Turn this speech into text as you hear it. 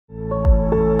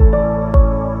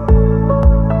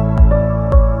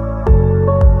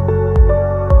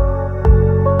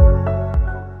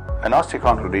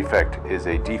osteochondral defect is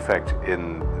a defect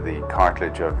in the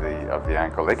cartilage of the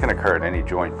ankle. They can occur in any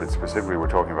joint, but specifically we're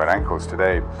talking about ankles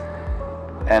today.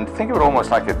 And think of it almost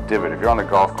like a divot. If you're on the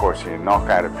golf course and you knock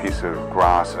out a piece of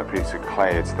grass and a piece of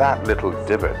clay, it's that little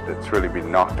divot that's really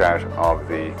been knocked out of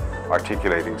the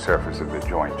articulating surface of the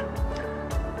joint.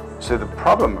 So the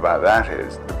problem about that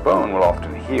is the bone will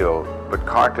often heal, but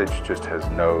cartilage just has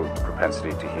no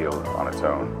propensity to heal on its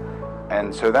own.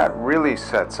 And so that really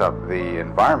sets up the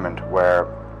environment where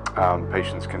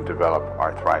patients can develop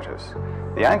arthritis.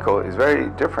 The ankle is very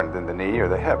different than the knee or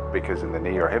the hip, because in the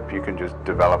knee or hip you can just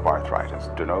develop arthritis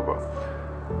de novo.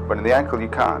 But in the ankle you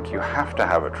can't. You have to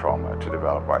have a trauma to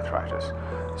develop arthritis.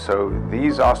 So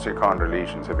these osteochondral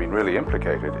lesions have been really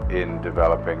implicated in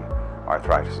developing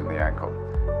arthritis in the ankle.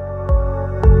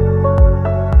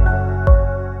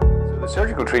 The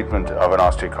surgical treatment of an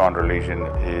osteochondral lesion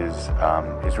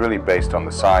is really based on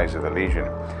the size of the lesion.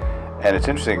 And it's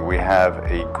interesting, we have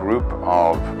a group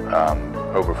of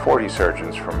over 40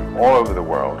 surgeons from all over the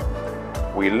world.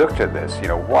 We looked at this,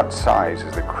 what size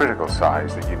is the critical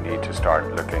size that you need to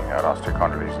start looking at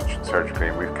osteochondral lesions surgically.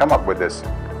 And we've come up with this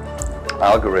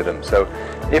algorithm. So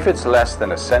if it's less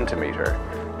than a centimeter,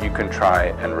 you can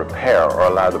try and repair or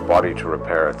allow the body to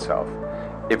repair itself.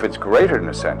 If it's greater than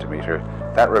a centimeter,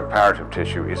 that reparative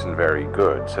tissue isn't very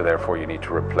good, so therefore you need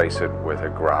to replace it with a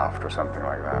graft or something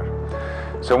like that.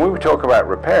 So when we talk about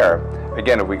repair,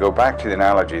 again, if we go back to the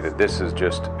analogy that this is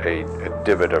just a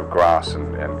divot of grass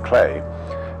and clay,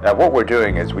 now what we're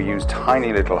doing is we use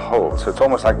tiny little holes. So it's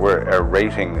almost like we're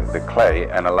aerating the clay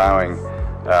and allowing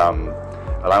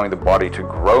the body to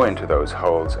grow into those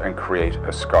holes and create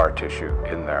a scar tissue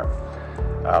in there.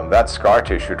 That scar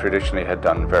tissue traditionally had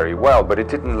done very well, but it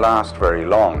didn't last very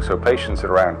long. So patients at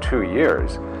around 2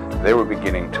 years, they were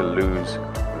beginning to lose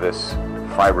this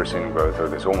fibrous ingrowth, or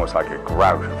this almost like a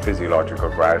grout, a physiological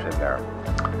grout in there.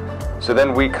 So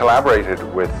then we collaborated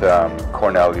with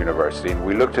Cornell University, and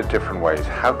we looked at different ways.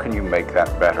 How can you make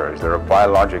that better? Is there a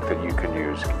biologic that you can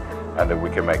use and that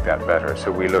we can make that better?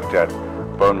 So we looked at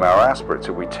bone marrow aspirate.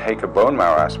 So we take a bone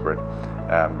marrow aspirate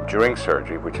during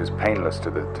surgery, which is painless to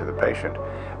the patient.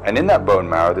 And in that bone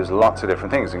marrow, there's lots of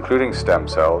different things, including stem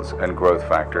cells and growth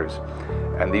factors,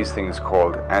 and these things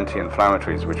called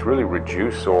anti-inflammatories, which really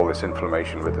reduce all this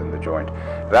inflammation within the joint.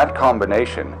 That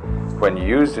combination, when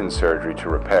used in surgery to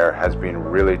repair, has been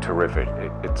really terrific.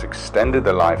 It's extended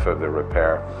the life of the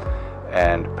repair,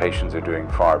 and patients are doing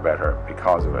far better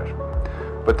because of it.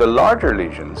 But the larger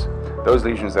lesions, those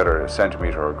lesions that are a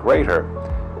centimeter or greater,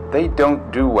 they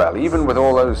don't do well. Even with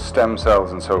all those stem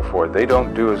cells and so forth, they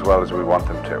don't do as well as we want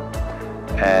them to.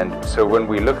 And so when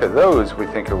we look at those, we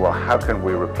think, well, how can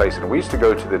we replace it? And we used to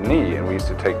go to the knee, and we used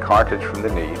to take cartilage from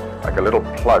the knee, like a little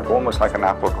plug, almost like an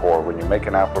apple core. When you make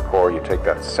an apple core, you take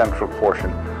that central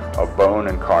portion of bone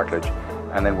and cartilage,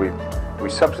 and then we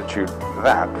substitute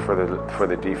that for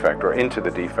the defect, or into the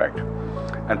defect.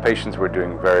 And patients were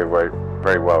doing very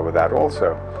well with that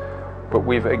also. But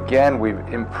we've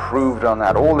improved on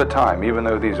that all the time. Even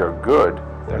though these are good,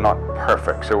 they're not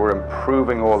perfect. So we're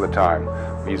improving all the time.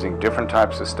 We're using different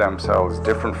types of stem cells,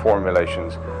 different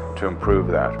formulations to improve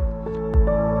that.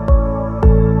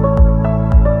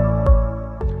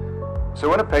 So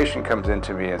when a patient comes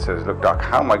into me and says, look, doc,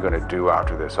 how am I going to do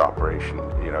after this operation?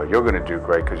 You're going to do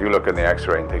great because you look in the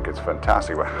x-ray and think it's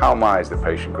fantastic, but how am I as the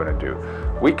patient going to do?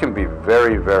 We can be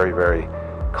very, very, very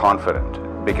confident,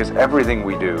 because everything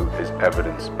we do is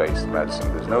evidence-based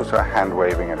medicine. There's no sort of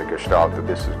hand-waving and a gestalt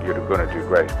that you're going to do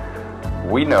great.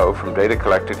 We know from data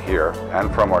collected here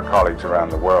and from our colleagues around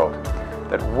the world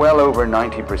that well over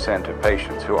 90% of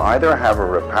patients who either have a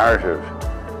reparative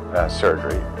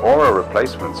surgery or a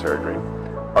replacement surgery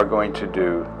are going to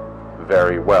do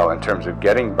very well in terms of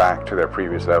getting back to their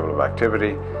previous level of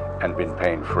activity and being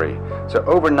pain-free. So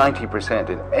over 90%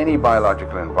 in any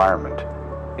biological environment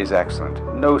is excellent.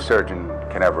 No surgeon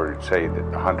can ever say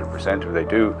that 100%. If they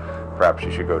do, perhaps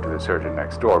you should go to the surgeon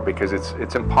next door, because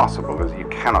it's impossible. You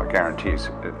cannot guarantee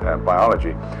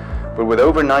biology. But with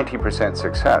over 90%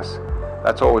 success,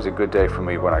 that's always a good day for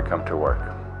me when I come to work.